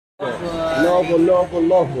Lobo, lobo,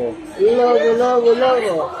 lobo. Lobo, lobo,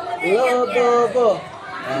 lobo. Lobo, lobo,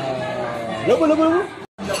 lobo, lobo.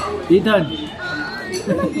 Ethan.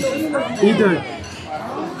 Ethan.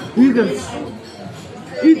 Ethan.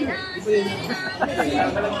 Ethan.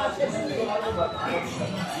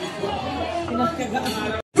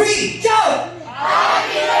 Three, go!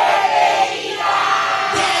 Happy birthday,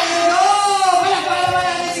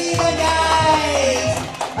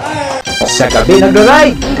 Sa Gabi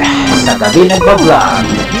Nag-Ri-Ride, sa Gabi Nag-Vlo-Vlog.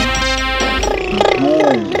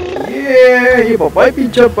 Yeah, ipapay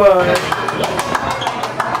picture pa.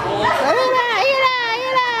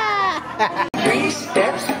 Three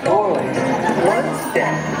steps forward, one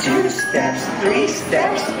step, two steps, three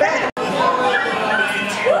steps back.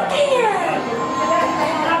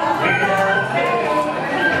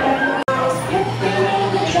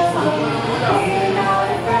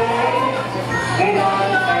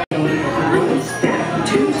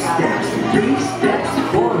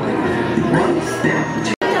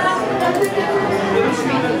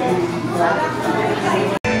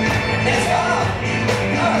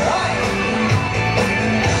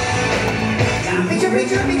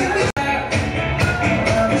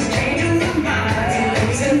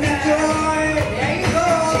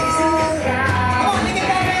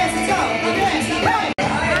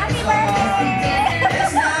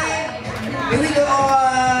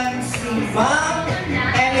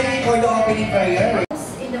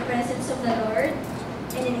 In the presence of the Lord,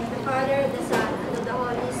 and in the name of the Father, the Son, and of the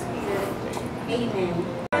Holy Spirit. Amen.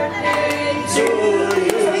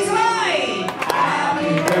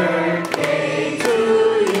 Happy birthday to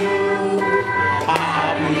you.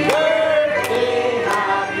 Happy birthday,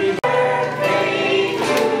 happy birthday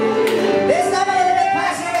to you. This time a little bit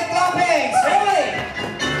faster with clappings. Ready?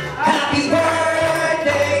 Happy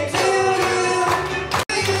birthday to you.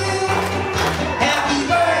 Happy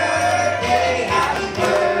birthday, happy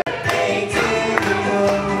birthday to you.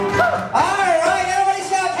 All right, everybody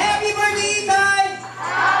shout happy birthday, Ethan.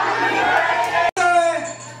 Happy birthday.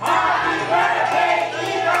 Happy birthday,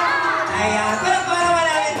 Ethan. Ayan, palakpakan naman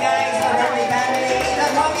natin guys sa birthday family.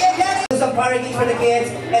 Ethan, mommy and daddy. Some party games for the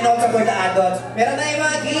kids and also for the adults. Meron tayong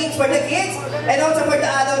mga games for the kids and also for the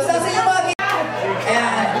adults. Nasa yung mga games?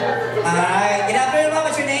 Ayan. Alright, good afternoon, ma'am.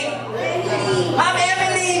 What's your name? Emily. Ma'am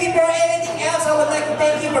Emily, before anything else, I would like to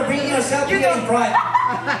thank you for bringing yourself here in front.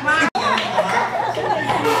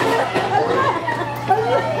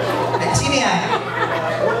 Sino yan?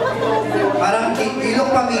 Parang you look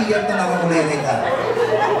familiar to nakakulay kita.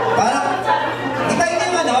 Parang, di ba yun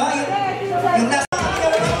yung ano? Yung nasa...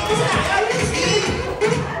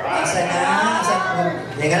 Asan na?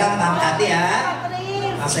 Teka lang, ma'am ate ha?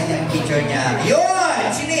 Asan yung picture niya? Yun!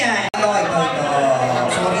 Sino yan? Ito.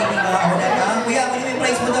 Sorry, hindi ka ako na lang. Kuya, kung yung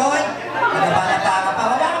price mo doon? Nagabala pa.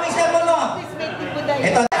 Wala ka may cellphone mo.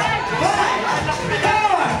 Ito. 5, 4,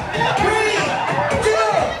 3,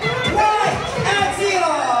 2, 1, and 0!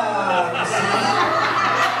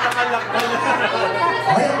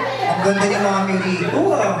 Ay, ang ganda ni Mami rito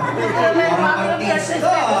ah. Mga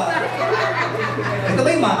artista. Ito ba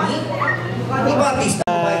yung Mami? Hindi ba artista?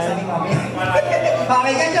 Sabi Mami.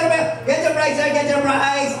 Okay, get your prize, sir. Get your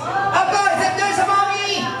prize. Of course, if there's a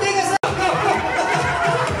Mami, take us up. Go.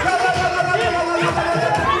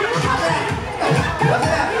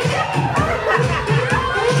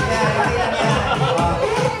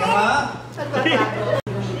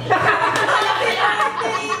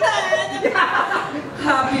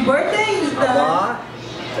 Happy birthday, Ethan!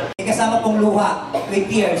 May kasama pong luha with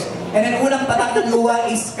tears. And then unang patak ng luha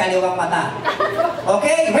is kaliwang mata.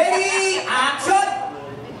 Okay, ready? Action!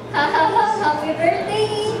 Happy birthday,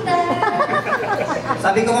 Ethan!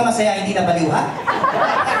 Sabi ko ba masaya hindi na baliw, ha?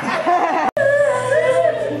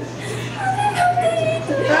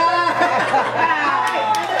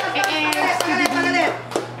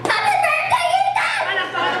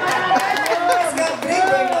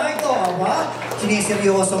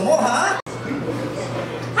 Siniseryoso mo, ha?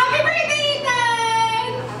 Happy birthday,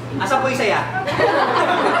 Ethan! Asan po yung saya?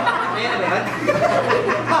 Ayan na ba yun?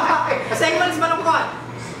 Sa second is malungkot.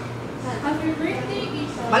 Happy birthday,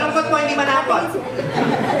 Ethan! Malungkot mo, hindi manakot.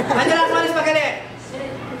 Nandiyan lang sa magaling.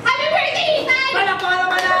 Happy birthday, Ethan! Malungkot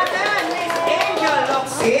naman natin! Miss Angel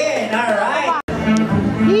Loxin! Alright!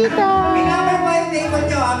 Ethan! May number po yung table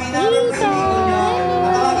nyo, ha? May number po yung table nyo.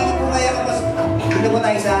 Matawagin po kayo kapag dito po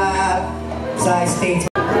tayo sa stage.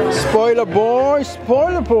 Spoiler boy,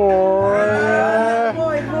 spoiler boy.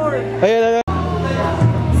 Ayan.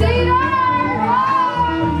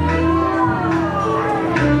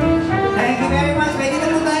 Thank you very much. Pwede na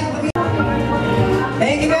po tayo.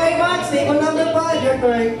 Thank you very much. Table number 5, your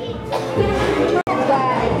turn.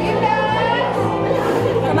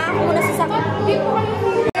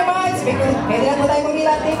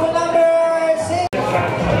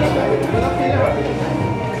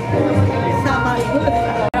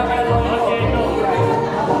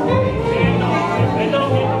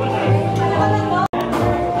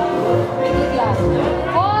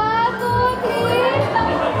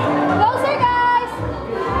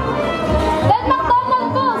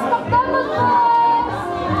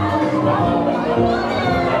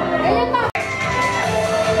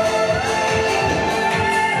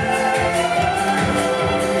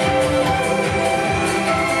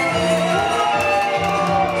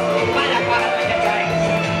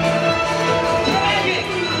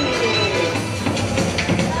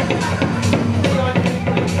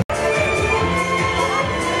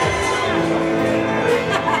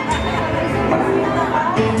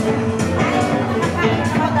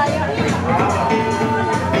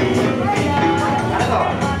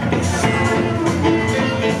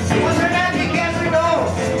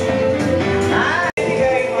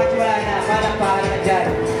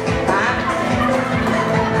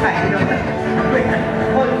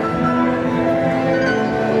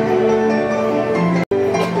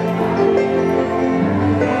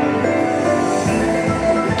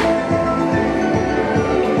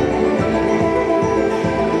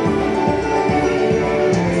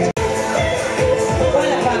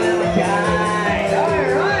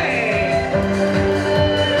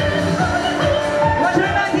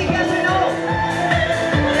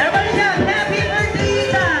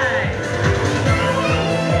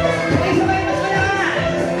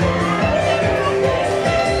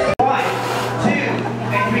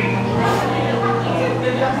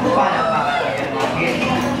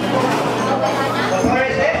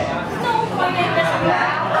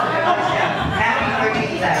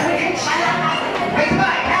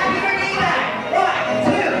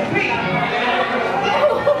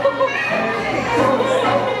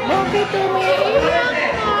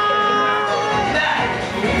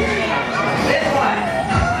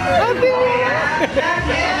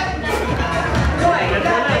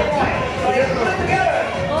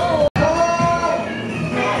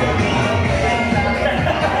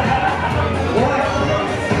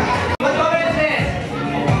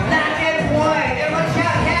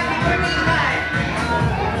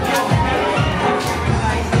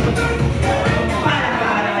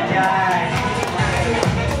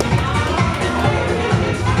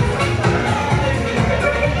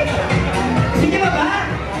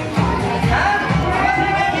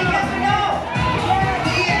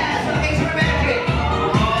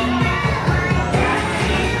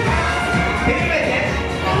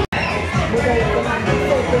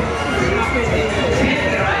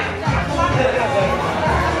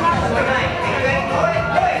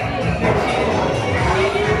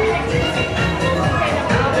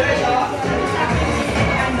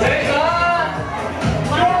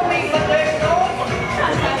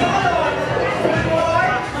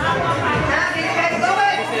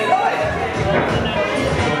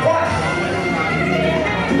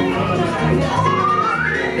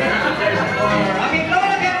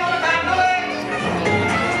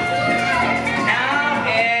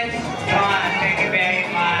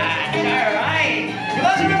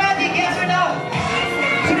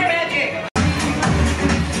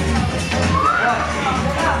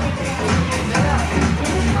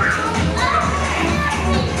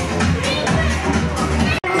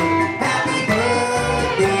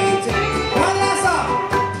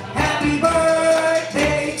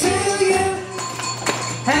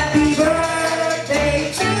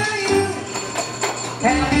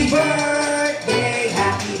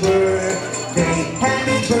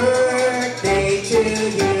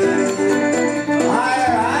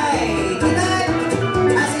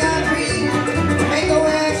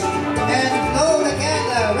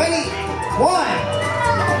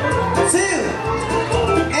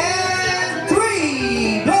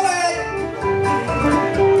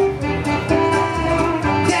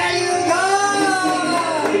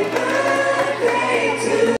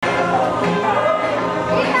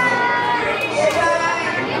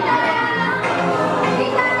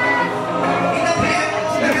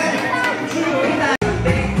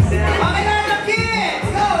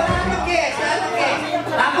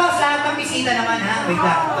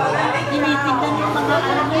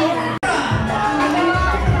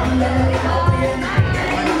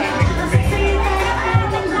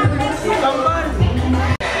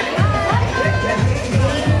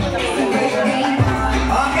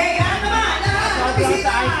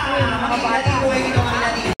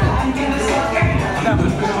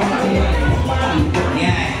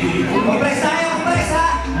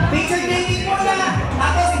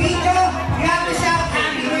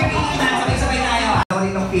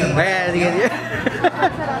 mag-film. Ayan, sige, sige.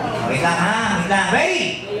 Wait lang ha, wait lang. Ready?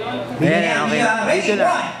 Ayan, okay. Ready? Dito na.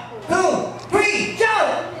 1, 2, 3,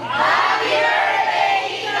 shout! Happy birthday,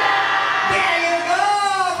 Tita! There you go!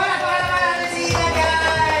 Palakpakan naman natin si Ina,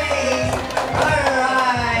 guys!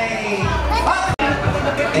 Alright!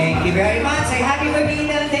 Thank you very much. Say happy birthday,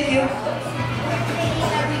 Ina. Thank you.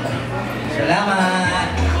 Salamat.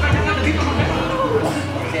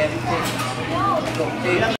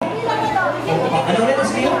 Ano ulit ang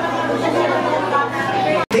sayo?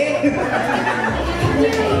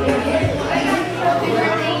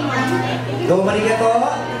 Doon marigato.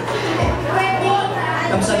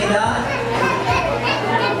 Kamsahamnida.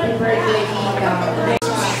 Happy birthday, Tita.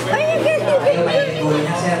 Ay, you get it! Ano ba yung gulo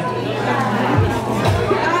niya, sir?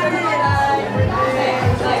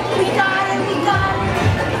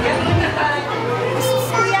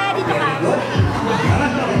 Kuya, dito ka. Good. Tama,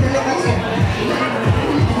 ito lang kasi.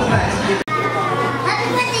 Ito ba? Happy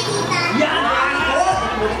birthday, Tita! Yan!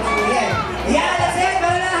 Yan! That's it!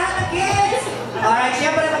 Para na lahat ng kids! Alright,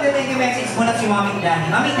 siyempre mag-thank you message muna si Mami Danny.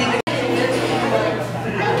 Mami, thank you.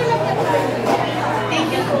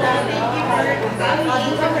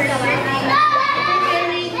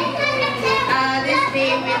 This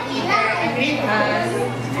day with Tita and with us.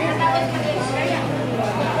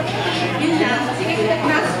 Yun lang. Sige,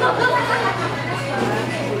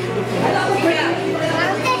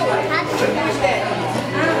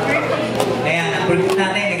 Ayan, ang produce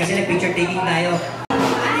natin eh, kasi nag-picture taking tayo.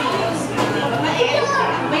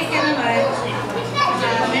 May ka naman.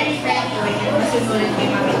 Very thankful. Masunurin kay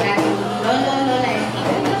Mami Daddy, Lolo, Lola, and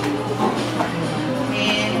Tita.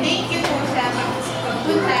 And thank you po sa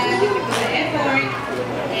pagpunta. Thank you for the effort.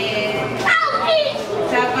 And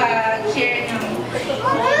sa pag-share ng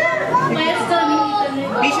milestone.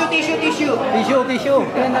 Tissue, tissue, tissue. Tissue, tissue.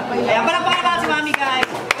 Ayan, palakpakan natin si Mami, guys.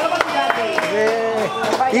 Palakpakan si Daddy.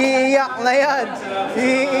 Iiyak na yan.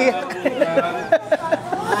 Iiyak.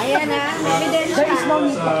 Ayan na, evidence ka.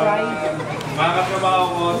 Mga katrabaho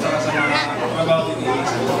ko, saka sa mga katrabaho ko ni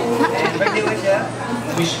Birthday wish siya.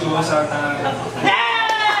 wish ko sana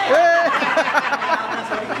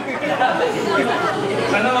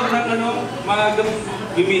sana wag na maagang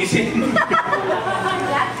gimising.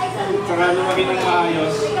 Saka lumaki ng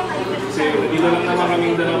maayos. Kasi dito lang naman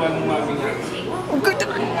kaming dalawa ng mami niya.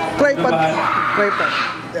 Tripod. Tripod.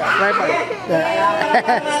 Tripod.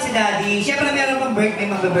 Palakpakan si Daddy. Siyempre meron pang birthday,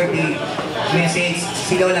 magbe-birthday message.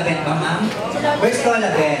 Si Lola Bet ba, ma'am? Where's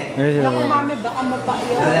Lola Bet?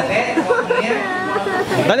 Lola Bet, come here.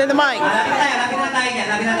 Dali na, Mike. Lapit na tayo dyan.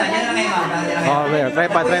 Lapit na tayo. Yan na kayo, ma'am. Yan na kayo. Oh, there.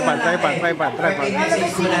 Tripod, tripod, tripod, tripod, tripod. Birthday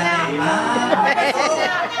message ko na, ma'am.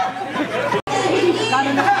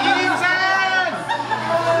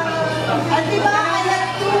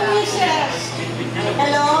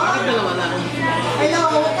 Hello? Hello,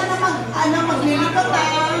 huwag ka na maglilikot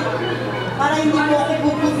para hindi mo ako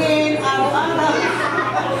bubugin araw-araw.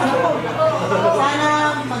 Sana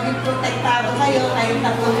maging protektado kayo, kayong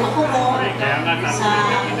tatlong ako ko sa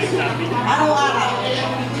araw-araw.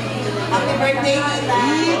 Happy birthday,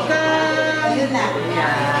 Tita! Ayun na.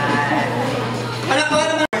 Palakpakan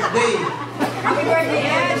naman. Birthday. Happy birthday,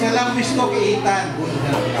 Ed. Isa lang wish ko kay Ethan. Good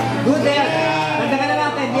health. Good health. Magdagan na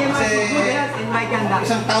natin. DMR, Kasi good health and my ganda.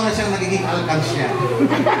 isang taon na siyang nagiging alkansya.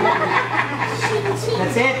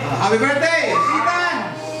 That's it. Happy birthday, Ethan!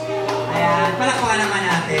 Ayan, palakpakan naman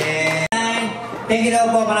natin. Thank you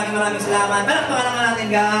daw po. Maraming salamat. Palakpakan naman natin,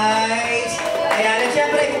 guys. Ayan, and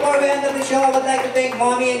syempre, before we end up the show, I would like to thank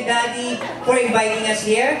Mommy and Daddy for inviting us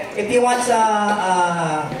here. If you want a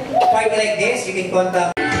party like this, you can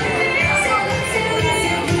contact